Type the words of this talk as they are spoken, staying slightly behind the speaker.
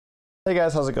Hey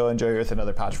guys, how's it going? Joey here with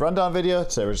another patch rundown video.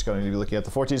 Today we're just going to be looking at the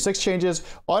 14.6 changes.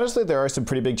 Honestly, there are some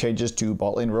pretty big changes to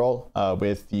bot lane role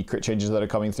with the crit changes that are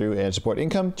coming through and support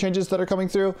income changes that are coming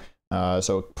through.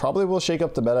 So probably will shake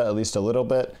up the meta at least a little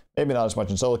bit. Maybe not as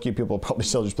much in solo queue. People will probably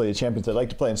still just play the champions that like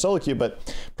to play in solo queue,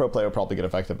 but pro player will probably get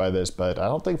affected by this. But I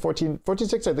don't think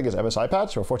 14.6 I think is MSI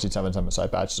patch, or 14.7 is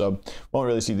MSI patch. So won't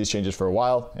really see these changes for a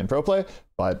while in pro play,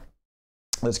 but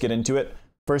let's get into it.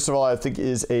 First of all, I think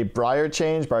is a Briar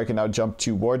change. Briar can now jump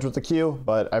 2 wards with the Q,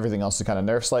 but everything else is kind of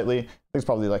nerfed slightly. I think it's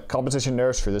probably like competition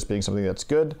nerfs for this being something that's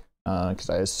good, because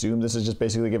I assume this is just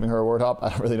basically giving her a ward hop. I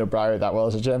don't really know Briar that well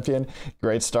as a champion.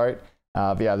 Great start.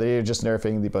 But yeah, they're just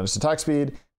nerfing the bonus attack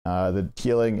speed, the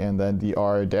healing, and then the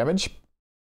R damage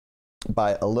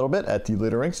by a little bit at the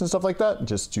looter ranks and stuff like that,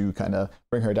 just to kind of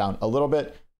bring her down a little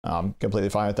bit. Completely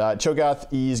fine with that. Cho'Gath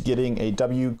is getting a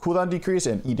W cooldown decrease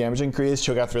and E damage increase.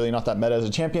 Cho'Gath really not that meta as a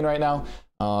champion right now.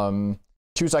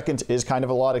 2 seconds is kind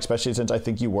of a lot, especially since I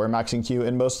think you were maxing Q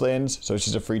in most lanes. So it's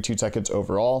just a free 2 seconds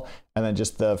overall. And then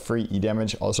just the free E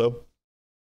damage also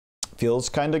feels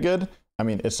kind of good. I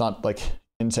mean, it's not like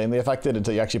insanely affected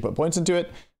until you actually put points into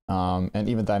it. And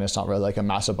even then, it's not really like a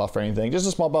massive buff or anything. Just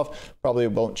a small buff. Probably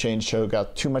won't change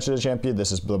Cho'Gath too much as a champion.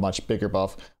 This is the much bigger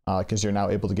buff because you're now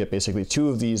able to get basically 2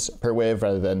 of these per wave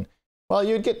rather than, well,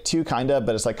 you'd get 2 kinda,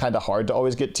 but it's like kind of hard to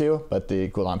always get 2. But the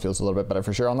cooldown feels a little bit better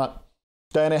for sure on that.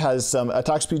 Diana has some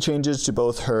attack speed changes to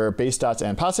both her base stats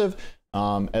and passive,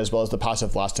 as well as the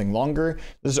passive lasting longer.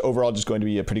 This is overall just going to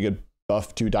be a pretty good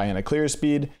buff to Diana clear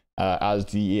speed, as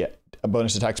the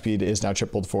bonus attack speed is now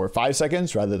tripled for 5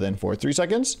 seconds rather than for 3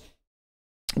 seconds,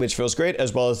 which feels great,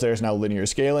 as well as there's now linear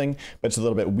scaling, but it's a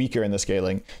little bit weaker in the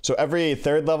scaling. So every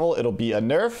 3rd level, it'll be a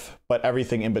nerf, but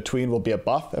everything in between will be a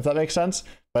buff, if that makes sense.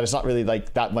 But it's not really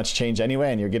like that much change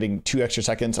anyway, and you're getting 2 extra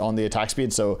seconds on the attack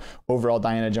speed. So overall,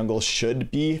 Diana jungle should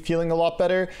be feeling a lot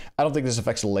better. I don't think this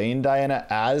affects lane Diana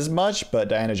as much, but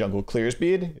Diana jungle clear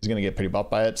speed is going to get pretty buffed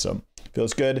by it, so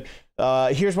feels good.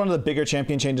 Here's one of the bigger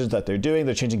champion changes that they're doing.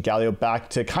 They're changing Galio back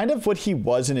to kind of what he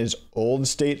was in his old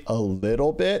state a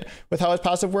little bit with how his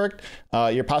passive worked.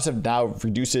 Your passive now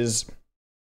reduces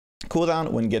cooldown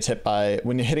when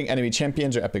you're hitting enemy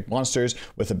champions or epic monsters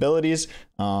with abilities,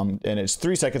 and it's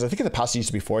 3 seconds. I think in the past it used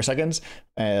to be 4 seconds.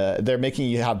 They're making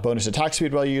you have bonus attack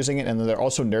speed while you're using it, and then they're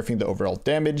also nerfing the overall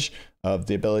damage of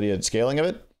the ability and scaling of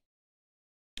it,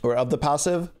 or of the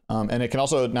passive, and it can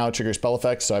also now trigger spell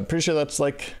effects. So I'm pretty sure that's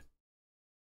like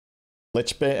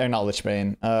Lichbane, or not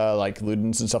Lichbane, like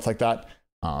Ludens and stuff like that,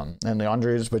 and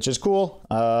Leandres, which is cool.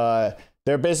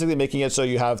 They're basically making it so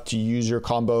you have to use your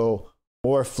combo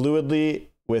more fluidly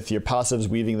with your passives,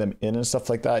 weaving them in and stuff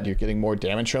like that. You're getting more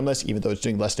damage from this, even though it's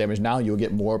doing less damage now. You'll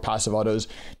get more passive autos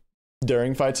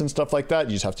during fights and stuff like that.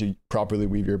 You just have to properly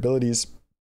weave your abilities.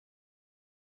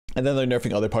 And then they're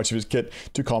nerfing other parts of his kit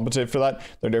to compensate for that.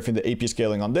 They're nerfing the AP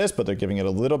scaling on this, but they're giving it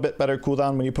a little bit better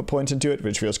cooldown when you put points into it,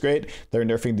 which feels great. They're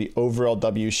nerfing the overall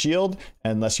W shield,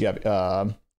 unless you have,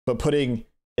 but putting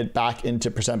it back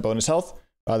into percent bonus health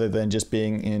rather than just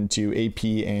being into AP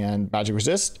and magic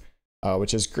resist,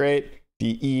 which is great.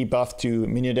 The E buff to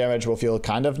minion damage will feel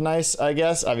kind of nice, I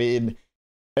guess. I mean,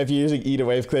 if you're using E to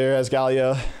wave clear as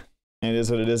Galio, it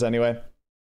is what it is anyway.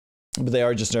 But they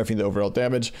are just nerfing the overall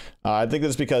damage. I think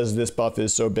that's because this buff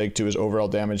is so big to his overall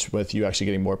damage with you actually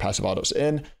getting more passive autos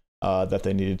in, that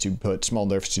they needed to put small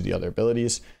nerfs to the other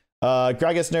abilities.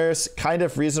 Gragas nerfs, kind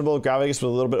of reasonable. Gragas was a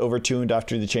little bit overtuned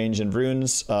after the change in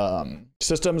runes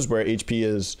systems, where HP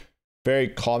is very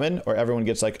common, or everyone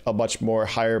gets like a much more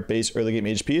higher base early game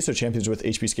HP. So champions with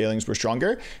HP scalings were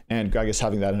stronger, and Gragas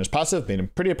having that in his passive made him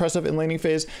pretty impressive in laning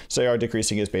phase. So they are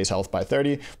decreasing his base health by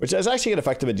 30, which is actually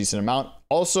effective a decent amount.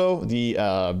 Also,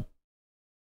 the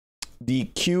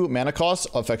Q mana cost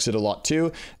affects it a lot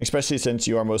too, especially since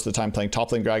you are most of the time playing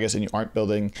top lane Gragas and you aren't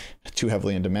building too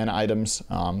heavily into mana items.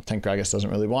 Tank Gragas doesn't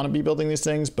really want to be building these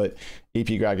things, but AP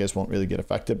Gragas won't really get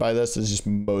affected by this. It's just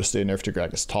mostly a nerf to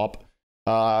Gragas top.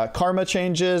 Karma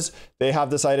changes. They have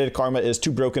decided Karma is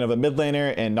too broken of a mid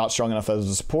laner and not strong enough as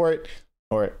a support,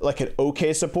 or like an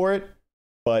okay support,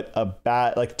 but a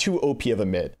bad, like too OP of a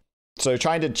mid. So they're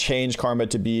trying to change Karma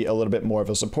to be a little bit more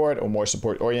of a support, or more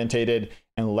support orientated,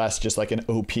 and less just like an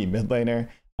OP mid laner.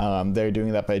 They're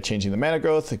doing that by changing the mana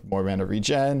growth, like more mana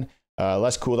regen,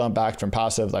 less cooldown back from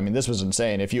passive. I mean, this was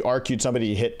insane. If you RQ'd somebody,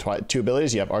 you hit 2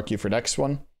 abilities, you have RQ for next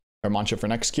one, or mantra for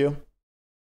next Q.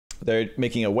 They're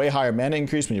making a way higher mana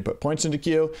increase when you put points into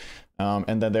Q.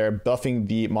 And then they're buffing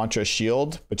the mantra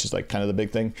shield, which is like kind of the big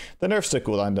thing. The nerfs to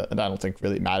cooldown, I don't think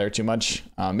really matter too much.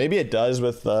 Maybe it does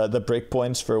with the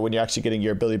breakpoints for when you're actually getting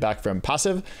your ability back from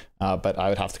passive. But I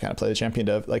would have to kind of play the champion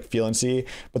to like feel and see.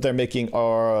 But they're making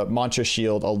our mantra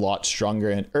shield a lot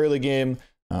stronger in early game,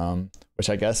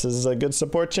 which I guess is a good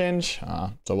support change.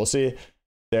 So we'll see.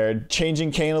 They're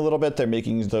changing Kayn a little bit. They're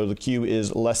making though the Q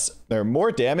is less, they're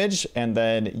more damage, and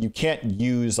then you can't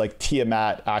use like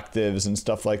Tiamat actives and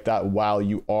stuff like that while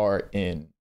you are in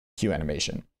Q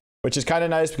animation, which is kind of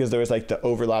nice because there was like the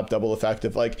overlap double effect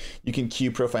of like you can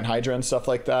Q Profane Hydra and stuff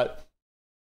like that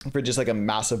for just like a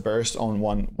massive burst on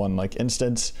one like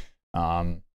instance.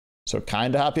 So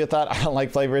kind of happy with that. I don't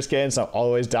like play versus Kayn, so I'm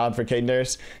always down for Kayn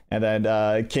nerfs. And then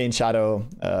Kayn Shadow,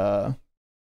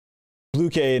 Blue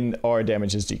Kayn, or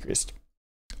damage is decreased.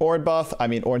 Ornn buff, I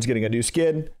mean, Ornn's getting a new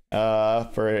skin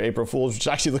for April Fools, which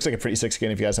actually looks like a pretty sick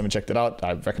skin. If you guys haven't checked it out,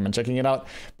 I recommend checking it out.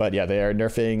 But yeah, they are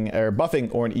nerfing or buffing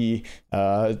Ornn E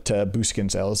to boost skin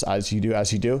sales as you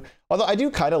do. Although I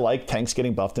do kind of like tanks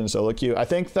getting buffed in solo queue. I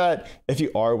think that if you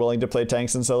are willing to play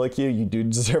tanks in solo queue, you do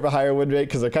deserve a higher win rate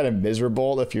because they're kind of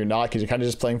miserable if you're not, because you're kind of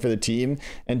just playing for the team.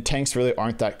 And tanks really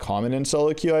aren't that common in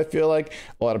solo queue. I feel like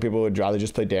a lot of people would rather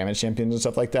just play damage champions and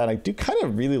stuff like that. I do kind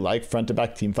of really like front to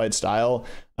back team fight style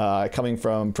coming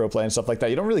from pro play and stuff like that.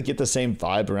 You don't really get the same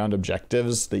vibe around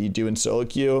objectives that you do in solo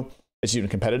queue. It's even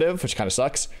competitive, which kind of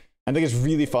sucks. I think it's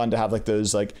really fun to have like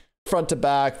those like front to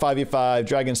back 5v5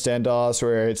 dragon standoffs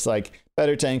where it's like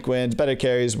better tank wins, better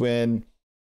carries win.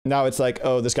 Now it's like,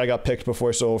 oh, this guy got picked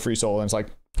before solo free soul, and it's like,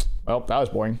 well, that was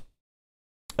boring.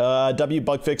 W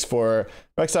bug fix for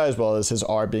Rek'Sai, as well as his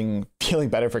R feeling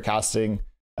better for casting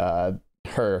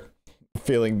casting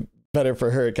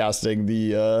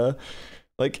the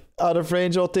like out of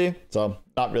range ulti. So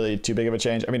not really too big of a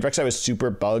change. I mean, Rek'Sai was super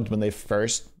bugged when they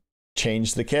first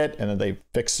changed the kit, and then they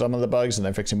fixed some of the bugs, and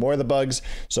they're fixing more of the bugs,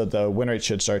 so the win rate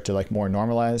should start to like more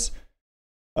normalize.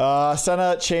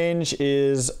 Senna change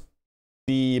is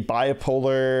the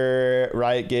bipolar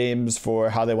Riot Games for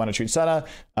how they want to treat Senna.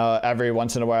 Every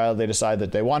once in a while they decide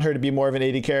that they want her to be more of an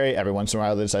AD carry. Every once in a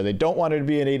while they decide they don't want her to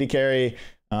be an AD carry.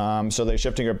 So they're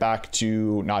shifting her back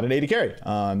to not an AD carry.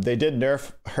 They did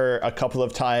nerf her a couple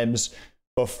of times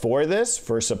before this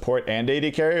for support and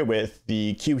AD carry with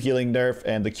the Q healing nerf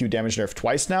and the Q damage nerf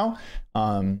twice now.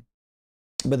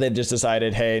 But they've just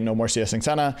decided, hey, no more CSing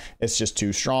Senna. It's just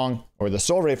too strong. Or the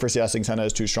soul rate for CSing Senna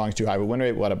is too strong, too high of a win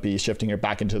rate. We want to be shifting her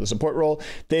back into the support role.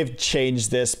 They've changed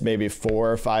this maybe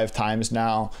 4 or 5 times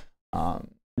now.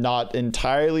 Not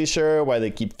entirely sure why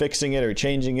they keep fixing it or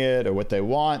changing it or what they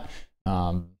want.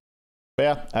 But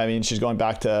yeah, I mean, she's going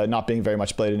back to not being very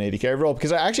much played in AD carry role,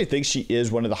 because I actually think she is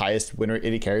one of the highest winner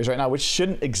AD carries right now, which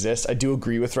shouldn't exist. I do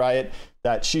agree with Riot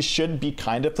that she should be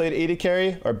kind of played AD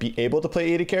carry or be able to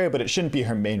play AD carry, but it shouldn't be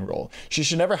her main role. She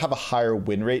should never have a higher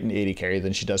win rate in AD carry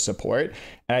than she does support.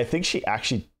 And I think she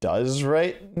actually does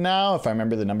right now, if I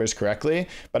remember the numbers correctly.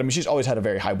 But I mean, she's always had a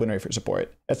very high win rate for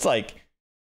support. It's like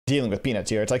dealing with peanuts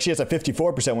here. It's like she has a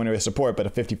 54% win rate with support, but a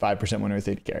 55% win rate with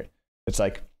AD carry. It's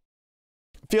like,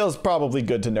 feels probably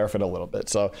good to nerf it a little bit.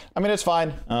 So, I mean, it's fine.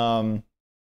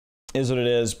 Is what it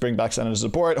is. Bring back Senna to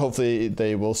support. Hopefully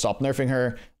they will stop nerfing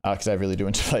her, because I really do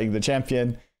enjoy playing the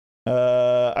champion.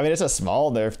 I mean, it's a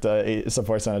small nerf to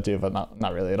support Senna too, but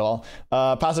not really at all.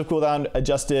 Passive cooldown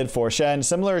adjusted for Shen,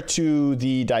 similar to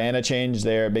the Diana change.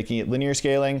 They're making it linear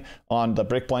scaling on the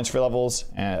break points for levels,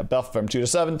 and buff from 2 to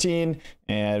 17,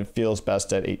 and feels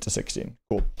best at 8 to 16.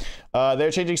 Cool.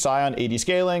 They're changing Sion AD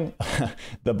scaling.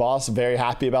 The boss very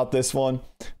happy about this one.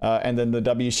 And then the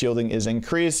W shielding is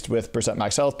increased with %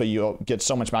 max health, but you get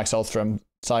so much max health from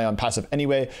Sion passive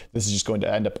anyway. This is just going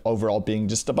to end up overall being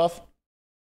just a buff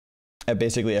at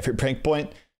basically every break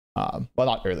point. Well,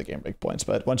 not early game break points,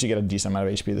 but once you get a decent amount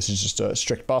of HP, this is just a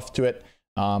strict buff to it.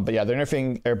 But yeah, they're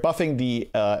nerfing or buffing the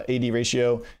AD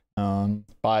ratio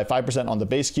by 5% on the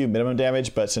base Q minimum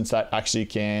damage, but since that actually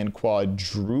can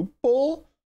quadruple,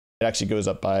 it actually goes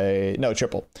up by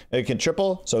triple. It can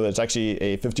triple, so it's actually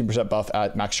a 15% buff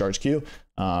at max charge Q,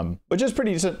 which is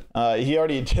pretty decent. He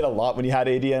already did a lot when he had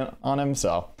AD on him,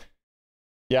 so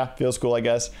yeah, feels cool, I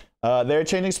guess. They're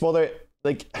changing Smolder.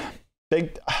 Like,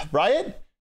 Riot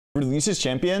releases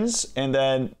champions and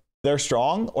then they're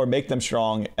strong or make them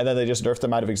strong, and then they just nerf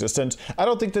them out of existence. I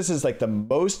don't think this is like the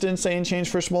most insane change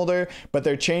for Smolder, but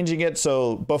they're changing it.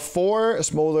 So before,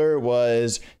 Smolder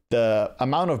was the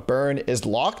amount of burn is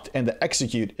locked and the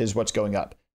execute is what's going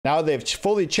up. Now they've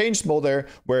fully changed Smolder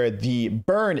where the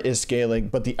burn is scaling,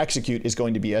 but the execute is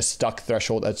going to be a stuck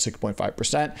threshold at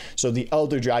 6.5%. So the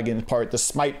Elder Dragon part, the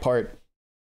smite part,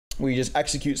 where you just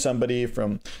execute somebody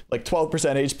from like 12%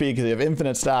 HP because they have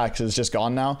infinite stacks. It's just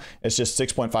gone now. It's just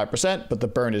 6.5%, but the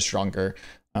burn is stronger.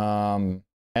 And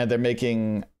they're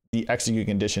making the execute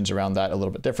conditions around that a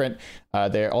little bit different.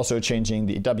 They're also changing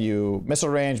the W missile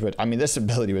range, but I mean, this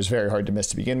ability was very hard to miss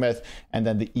to begin with. And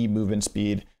then the E movement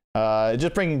speed,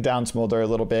 just bringing down Smolder a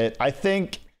little bit. I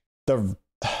think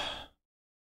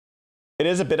it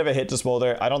is a bit of a hit to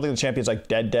Smolder. I don't think the champion's like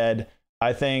dead.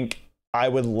 I think I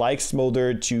would like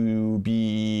Smolder to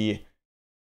be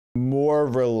more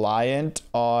reliant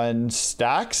on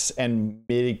stacks and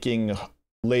making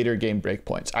later game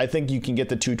breakpoints. I think you can get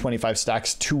the 225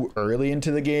 stacks too early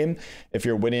into the game if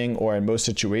you're winning, or in most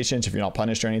situations if you're not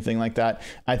punished or anything like that.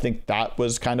 I think that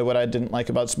was kind of what I didn't like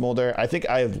about Smolder. I think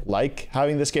I like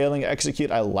having the scaling execute.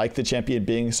 I like the champion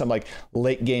being some like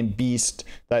late game beast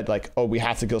that like, oh, we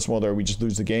have to kill Smolder or we just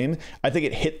lose the game. I think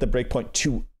it hit the breakpoint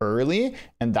too early,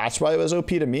 and that's why it was OP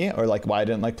to me, or like why I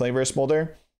didn't like playing versus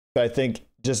Smolder. But I think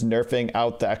just nerfing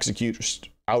out the execute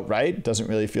outright doesn't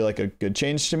really feel like a good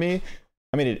change to me.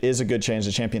 I mean, it is a good change.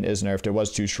 The champion is nerfed. It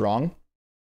was too strong.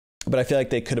 But I feel like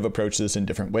they could have approached this in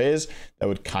different ways that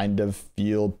would kind of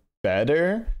feel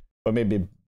better, but maybe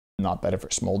not better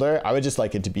for Smolder. I would just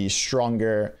like it to be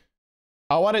stronger.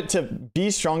 I want it to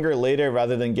be stronger later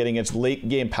rather than getting its late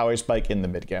game power spike in the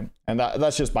mid game. And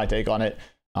that's just my take on it.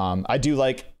 I do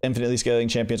like infinitely scaling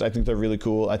champions. I think they're really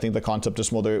cool. I think the concept of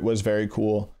Smolder was very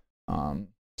cool.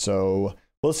 So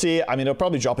we'll see. I mean, it'll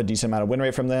probably drop a decent amount of win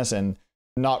rate from this and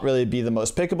not really be the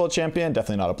most pickable champion,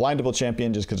 definitely not a blindable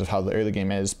champion just because of how the early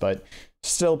game is, but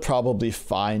still probably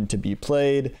fine to be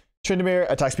played.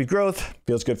 Tryndamere, attack speed growth,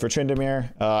 feels good for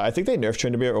Tryndamere. I think they nerfed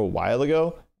Tryndamere a while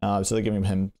ago, so they're giving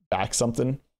him back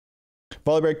something.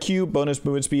 Volibear Q, bonus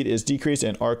movement speed is decreased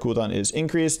and R cooldown is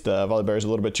increased. The Volibear is a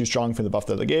little bit too strong for the buff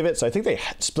that they gave it, so I think they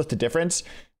split the difference.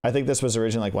 I think this was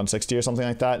originally like 160 or something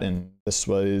like that, and this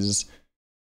was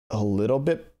a little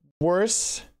bit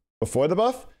worse before the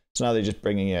buff. So now they're just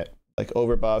bringing it like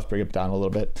over buff, bring it down a little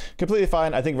bit. Completely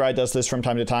fine. I think Riot does this from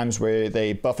time to time where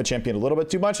they buff a champion a little bit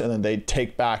too much and then they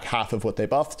take back half of what they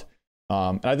buffed.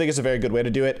 And I think it's a very good way to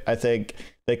do it. I think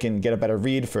they can get a better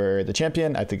read for the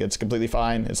champion. I think it's completely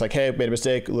fine. It's like, hey, made a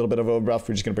mistake, a little bit of over buff.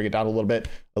 We're just going to bring it down a little bit.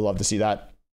 I love to see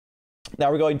that.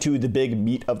 Now we're going to the big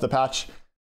meat of the patch,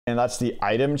 and that's the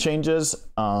item changes.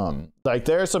 Like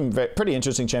there are some pretty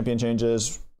interesting champion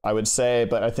changes, I would say,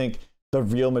 but I think the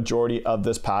real majority of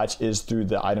this patch is through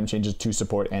the item changes to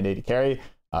support and AD carry,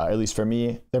 at least for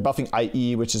me. They're buffing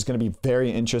IE, which is going to be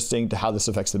very interesting to how this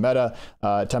affects the meta.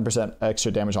 10% extra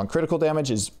damage on critical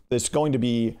damage is going to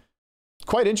be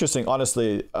quite interesting,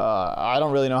 honestly. I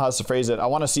don't really know how else to phrase it. I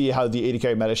want to see how the AD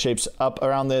carry meta shapes up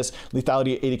around this.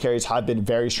 Lethality AD carries have been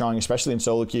very strong, especially in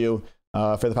solo queue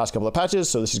for the past couple of patches,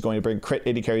 so this is going to bring crit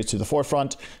AD carries to the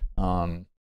forefront.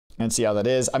 And see how that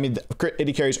is. I mean, the crit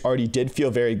AD carries already did feel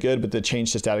very good, but the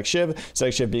change to Static Shiv,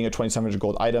 Static Shiv being a 2700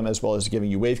 gold item, as well as giving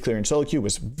you wave clear in solo queue,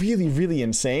 was really, really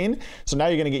insane. So now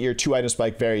you're going to get your 2 item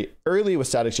spike very early with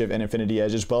Static Shiv and Infinity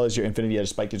Edge, as well as your Infinity Edge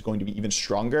spike is going to be even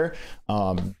stronger.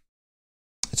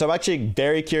 So I'm actually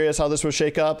very curious how this will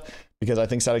shake up, because I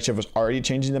think Static Shiv was already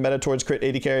changing the meta towards crit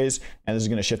AD carries, and this is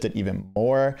going to shift it even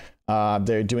more.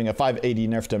 They're doing a 5 AD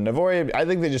nerf to Navori. I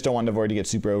think they just don't want Navori to get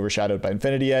super overshadowed by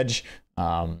Infinity Edge.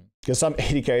 Because some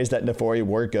AD carries that Navori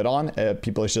were good on,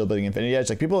 people are still building Infinity Edge.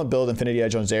 Like people build Infinity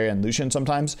Edge on Zarya and Lucian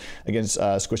sometimes against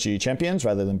squishy champions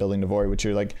rather than building Navori, which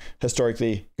are like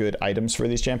historically good items for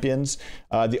these champions.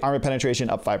 The armor penetration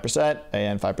up 5%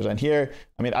 and 5% here.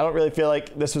 I mean, I don't really feel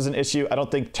like this was an issue. I don't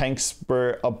think tanks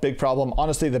were a big problem.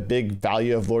 Honestly, the big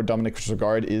value of Lord Dominic's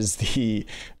Regard is the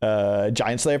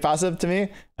Giant Slayer passive to me.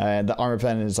 And the armor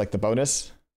pen is like the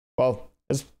bonus. Well,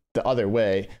 it's the other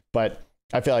way, but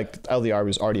I feel like LDR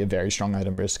was already a very strong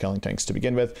item versus scaling tanks to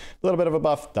begin with. A little bit of a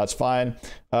buff, that's fine.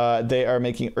 They are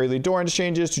making early Doran's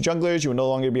changes to junglers. You will no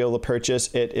longer be able to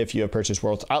purchase it if you have purchased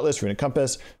World's Atlas, Runic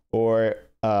Compass, or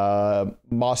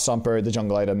Moss Sumper, the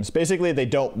jungle items. Basically, they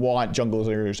don't want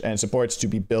junglers and supports to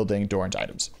be building Doran's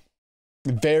items.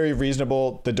 Very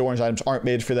reasonable. The Doran's items aren't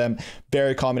made for them.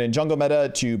 Very common in jungle meta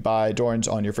to buy Doran's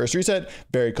on your first reset.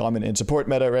 Very common in support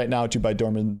meta right now to buy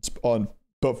Doran's on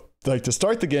both, like to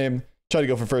start the game, try to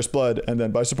go for first blood, and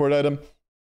then buy support item.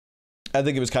 I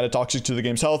think it was kind of toxic to the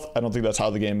game's health. I don't think that's how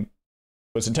the game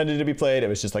was intended to be played. It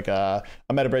was just like a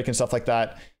meta break and stuff like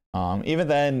that. Even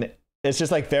then, it's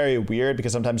just like very weird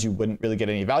because sometimes you wouldn't really get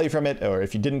any value from it, or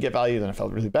if you didn't get value, then it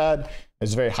felt really bad.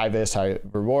 It's very high vis, high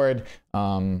reward.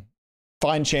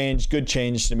 Fine change, good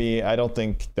change to me. I don't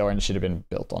think Doran should have been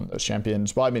built on those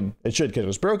champions. Well, I mean, it should because it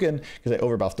was broken because they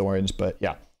overbuffed Dorans, but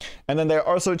yeah. And then they're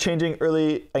also changing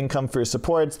early income for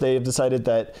supports. They've decided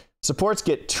that Supports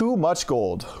get too much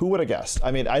gold. Who would have guessed?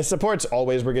 I mean, supports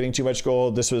always were getting too much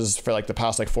gold. This was for like the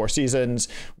past like 4 seasons.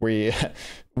 Way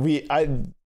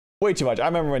too much. I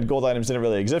remember when gold items didn't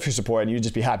really exist for support, and you'd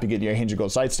just be happy getting your 100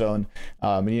 gold sightstone,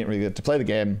 and you didn't really get to play the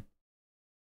game.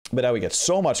 But now we get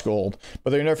so much gold, but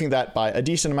they're nerfing that by a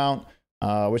decent amount,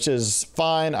 which is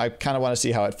fine. I kind of want to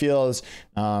see how it feels.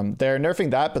 They're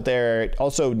nerfing that, but they're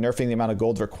also nerfing the amount of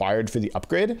gold required for the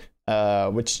upgrade,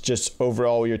 which just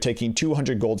overall you're taking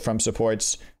 200 gold from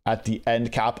supports at the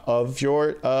end cap of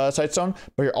your sightstone,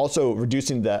 but you're also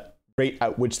reducing the rate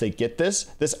at which they get this.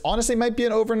 This honestly might be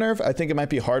an over nerf. I think it might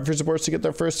be hard for supports to get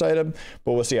their first item,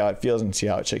 but we'll see how it feels and see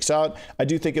how it shakes out. I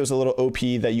do think it was a little OP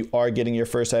that you are getting your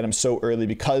first item so early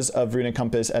because of Rune and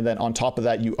Compass, and then on top of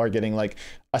that you are getting like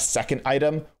a second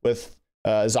item with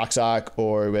Zak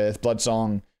or with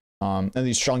Bloodsong, and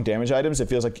these strong damage items. It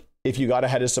feels like if you got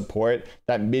ahead of support,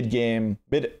 that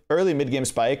early mid-game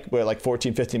spike where like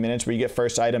 14-15 minutes where you get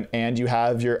first item and you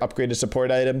have your upgraded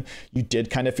support item, you did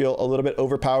kind of feel a little bit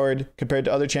overpowered compared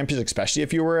to other champions, especially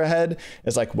if you were ahead.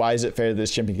 It's like, why is it fair that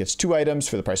this champion gets 2 items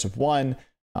for the price of 1?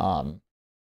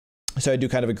 So I do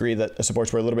kind of agree that the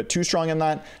supports were a little bit too strong in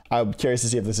that. I'm curious to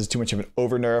see if this is too much of an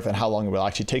over nerf and how long it will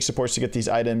actually take supports to get these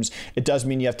items. It does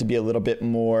mean you have to be a little bit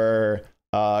more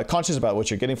conscious about what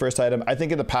you're getting first item. I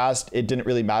think in the past, it didn't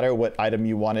really matter what item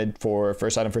you wanted for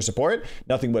first item for support.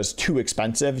 Nothing was too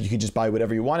expensive. You could just buy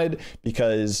whatever you wanted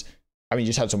because, I mean, you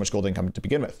just had so much gold income to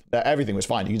begin with that everything was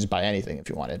fine. You could just buy anything if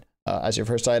you wanted as your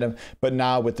first item. But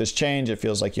now with this change, it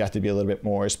feels like you have to be a little bit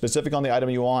more specific on the item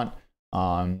you want,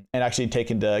 and actually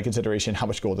take into consideration how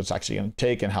much gold it's actually going to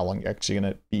take and how long you're actually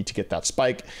going to be to get that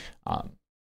spike. I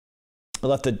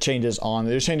left the changes on.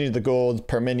 They're changing the gold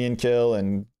per minion kill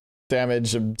and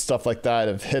damage and stuff like that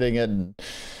of hitting it, and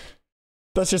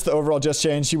that's just the overall just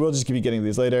change. You will just be getting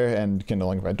these later and can no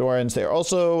longer buy Dorans. They're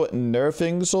also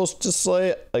nerfing Solstice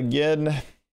Slay again.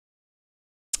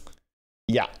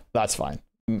 Yeah, that's fine.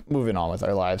 Moving on with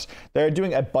our lives. They're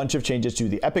doing a bunch of changes to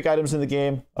the epic items in the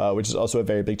game, which is also a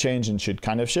very big change and should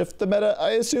kind of shift the meta, I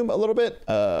assume, a little bit.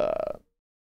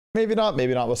 Maybe not,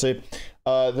 we'll see.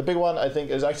 The big one, I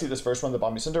think, is actually this first one, the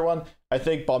Bomby Cinder one. I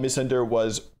think Bomby Cinder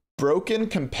was broken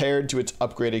compared to its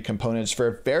upgraded components for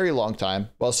a very long time,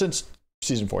 well, since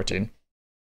season 14.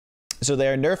 So they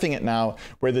are nerfing it now,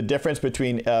 where the difference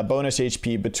between bonus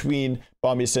HP between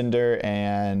Bomby Cinder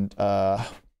and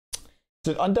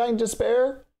is it Undying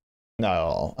Despair?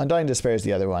 No, Undying Despair is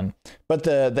the other one. But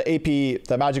the AP,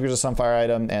 the Magic Resist Sunfire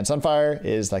item and Sunfire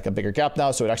is like a bigger gap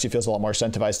now, so it actually feels a lot more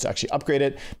incentivized to actually upgrade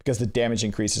it because the damage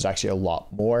increase is actually a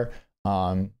lot more.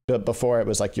 But before it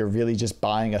was like you're really just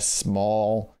buying a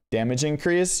small damage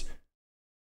increase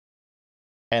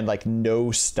and like no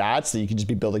stats that you can just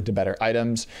be building to better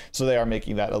items. So they are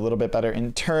making that a little bit better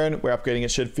in turn, where upgrading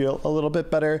it should feel a little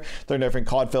bit better. They're nerfing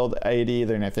Codfield AD,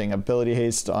 they're nerfing ability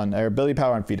haste on or ability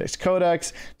power on Phoenix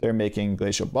Codex. They're making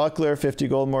Glacial Buckler 50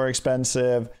 gold more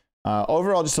expensive.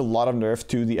 Overall, just a lot of nerf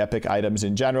to the epic items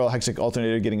in general. Hexic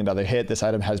Alternator getting another hit. This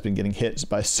item has been getting hit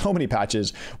by so many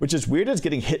patches, which is weird. It's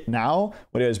getting hit now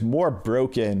when it is more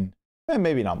broken.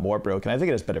 Maybe not more broken. I think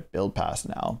it has better build pass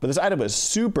now. But this item was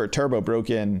super turbo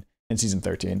broken in season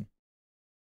 13.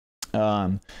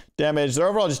 Damage. They're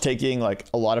overall just taking like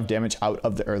a lot of damage out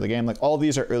of the early game. Like all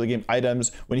these are early game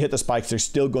items. When you hit the spikes, they're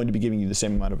still going to be giving you the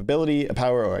same amount of ability,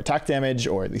 power, or attack damage,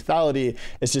 or lethality.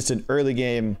 It's just an early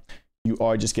game. You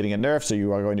are just getting a nerf, so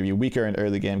you are going to be weaker in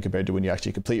early game compared to when you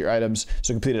actually complete your items.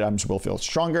 So completed items will feel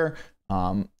stronger.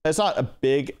 It's not a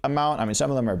big amount. I mean,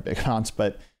 some of them are big amounts,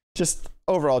 but just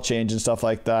overall change and stuff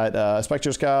like that.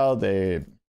 Spectre Scowl, they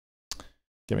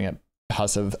giving it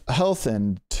passive health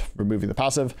and removing the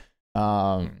passive.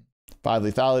 5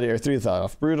 lethality or 3 lethality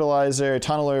off Brutalizer.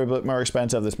 Tunneler a bit more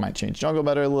expensive. This might change jungle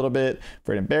better a little bit.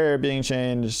 Verdant Barrier being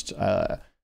changed. I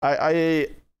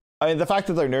mean, the fact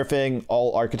that they're nerfing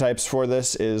all archetypes for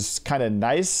this is kind of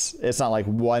nice. It's not like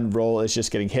one role is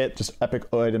just getting hit. Just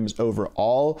epic items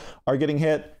overall are getting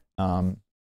hit,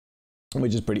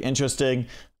 which is pretty interesting.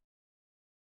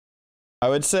 I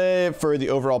would say for the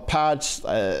overall patch,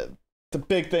 the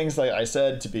big things, like I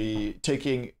said, to be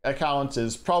taking account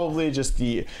is probably just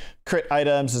the crit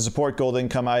items, the support gold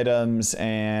income items,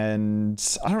 and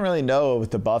I don't really know with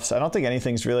the buffs. I don't think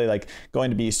anything's really like going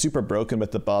to be super broken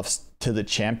with the buffs to the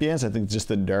champions. I think just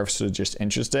the nerfs are just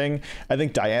interesting. I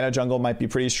think Diana jungle might be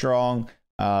pretty strong.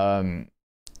 Ornn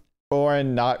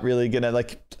not really gonna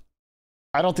like.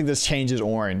 I don't think this changes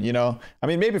Ornn, you know? I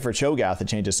mean, maybe for Cho'Gath it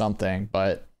changes something,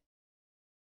 but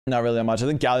not really that much. I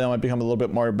think Galleon might become a little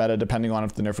bit more meta depending on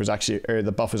if the nerf was actually, or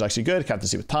the buff was actually good. Have to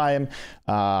see with time.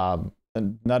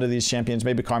 none of these champions.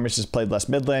 Maybe Karma's just played less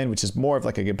mid lane, which is more of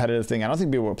like a competitive thing. I don't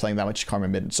think people were playing that much Karma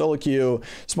mid and solo queue.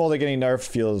 Smolder getting nerfed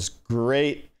feels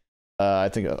great. I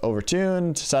think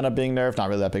overtuned, Senna being nerfed, not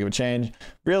really that big of a change.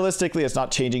 Realistically, it's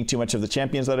not changing too much of the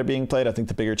champions that are being played. I think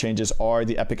the bigger changes are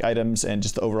the epic items and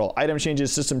just the overall item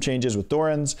changes, system changes with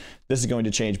Dorans. This is going to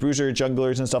change bruiser,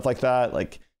 junglers, and stuff like that.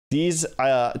 Like these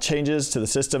changes to the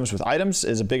systems with items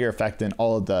is a bigger effect than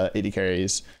all of the AD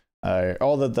carries,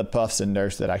 all of the buffs and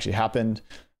nerfs that actually happened.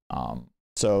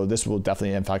 So this will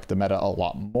definitely impact the meta a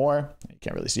lot more. You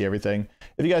can't really see everything.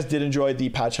 If you guys did enjoy the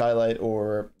patch highlight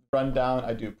or rundown,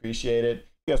 I do appreciate it. If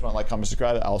you guys want to like, comment,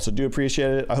 subscribe, I also do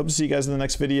appreciate it. I hope to see you guys in the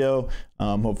next video.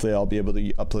 Hopefully I'll be able to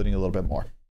be uploading a little bit more.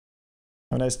 Have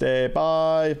a nice day.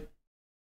 Bye.